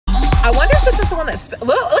I wonder if this is the one that's...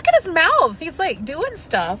 Look at his mouth. He's like doing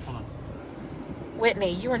stuff.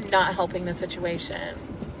 Whitney, you are not helping the situation.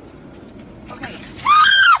 Okay.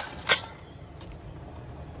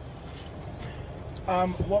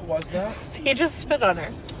 What was that? He just spit on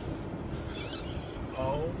her.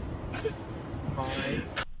 Oh my.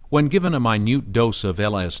 When given a minute dose of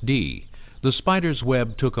LSD, the spider's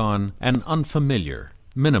web took on an unfamiliar,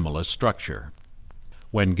 minimalist structure.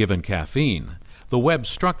 When given caffeine, the web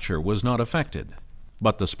structure was not affected,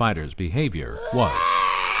 but the spider's behavior was.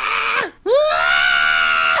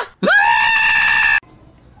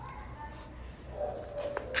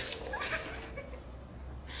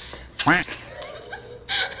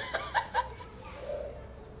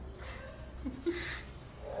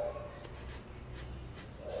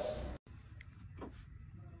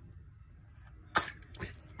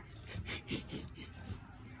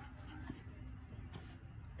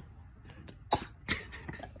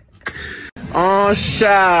 Oh,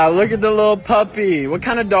 Sha, look at the little puppy. What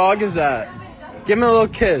kind of dog is that? Give him a little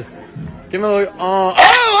kiss. Give him a little,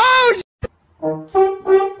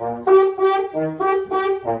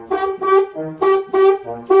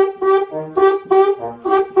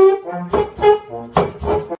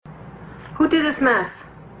 Who did this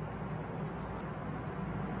mess?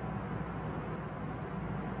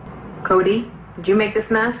 Cody, did you make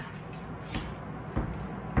this mess?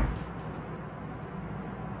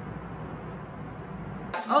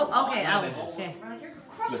 Oh, okay. Okay.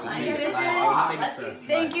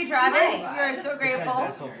 Thank you, Travis. We are so grateful.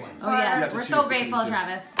 Oh yeah, we're so grateful,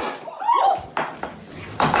 Travis.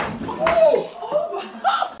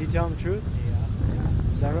 You telling the truth?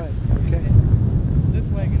 Yeah. Is that right? Okay. This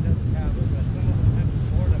wagon doesn't have it, but some of them have a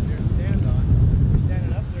board up here to stand on. You're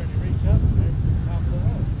standing up there and you reach up and there's the top of the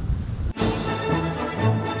road.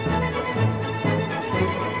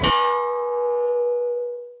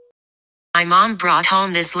 My mom brought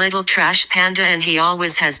home this little trash panda and he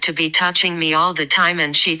always has to be touching me all the time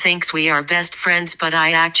and she thinks we are best friends, but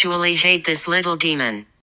I actually hate this little demon.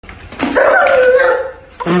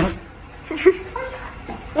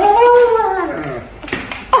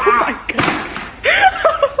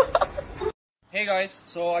 Hey guys,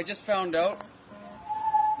 so I just found out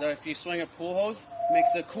that if you swing a pool hose, it makes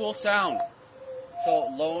a cool sound. So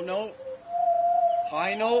low note,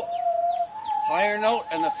 high note, higher note,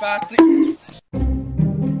 and the fast.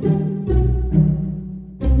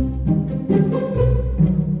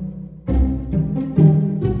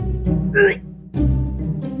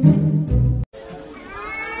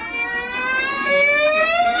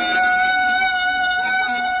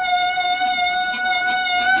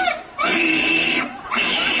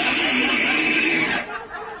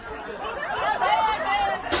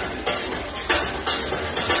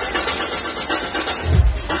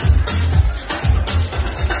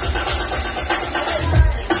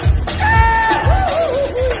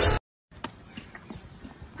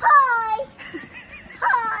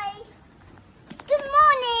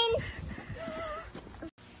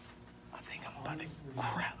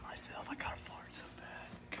 Crap myself, I got farted so bad.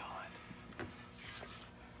 God.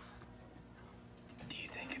 Do you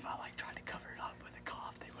think if I tried to cover it up with a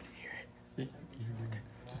cough, they wouldn't hear it? Okay,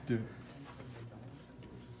 just do it.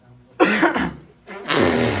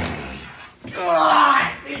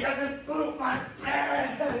 I think I just pooped my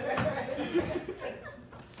pants.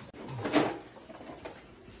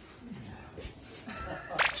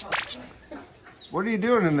 What are you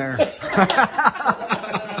doing in there?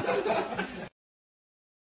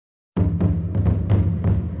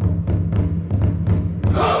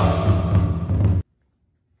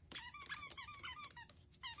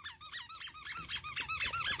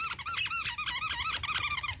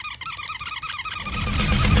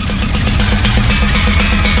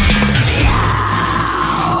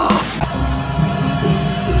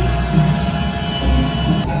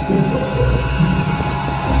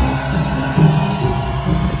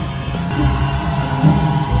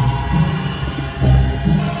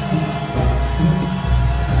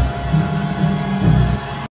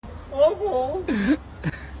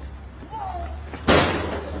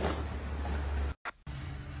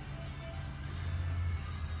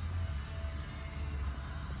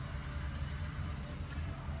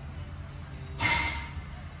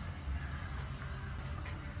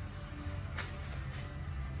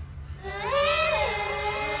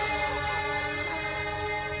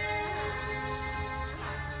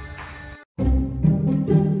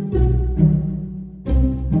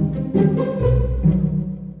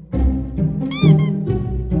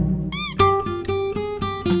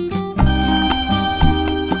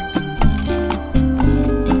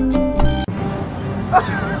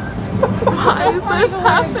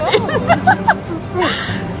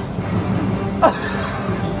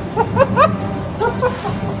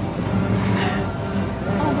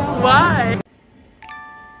 Why?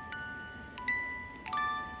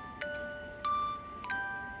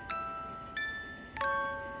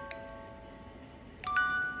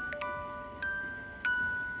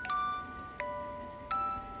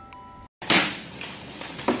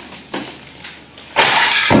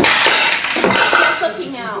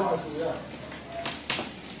 Cooking now.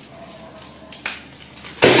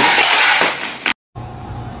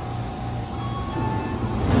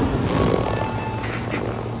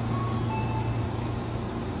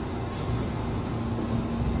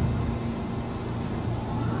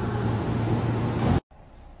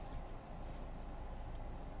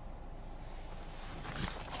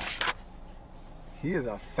 He is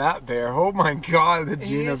a fat bear. Oh my god, the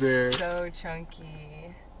Gina bear. He's so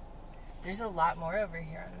chunky. There's a lot more over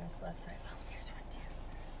here on this left side. Oh, there's one too.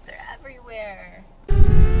 They're everywhere.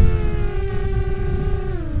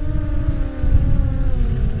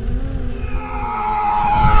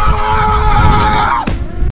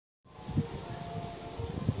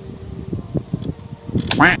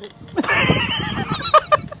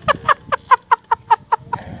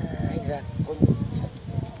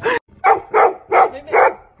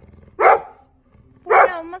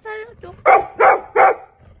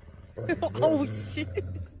 Oh shit.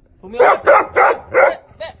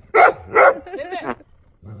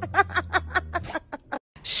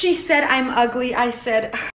 She said I'm ugly. I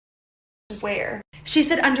said, where? She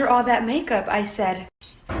said under all that makeup. I said,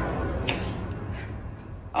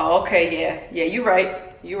 Oh, okay, yeah, you're right.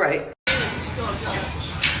 You're right.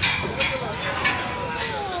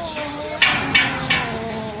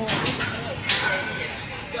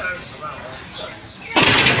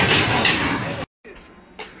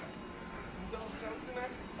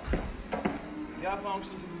 Ja, warum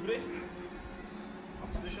ist das ein Bericht?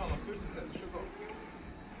 Aber sicher noch Füße setzen, schon gut.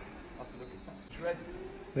 Also, look, it's ready.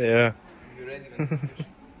 Yeah. You're ready when it's finished.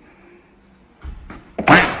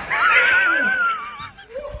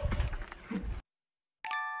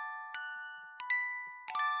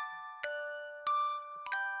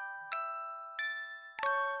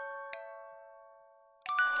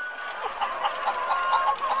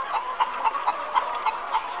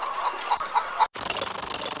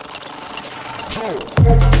 Oh.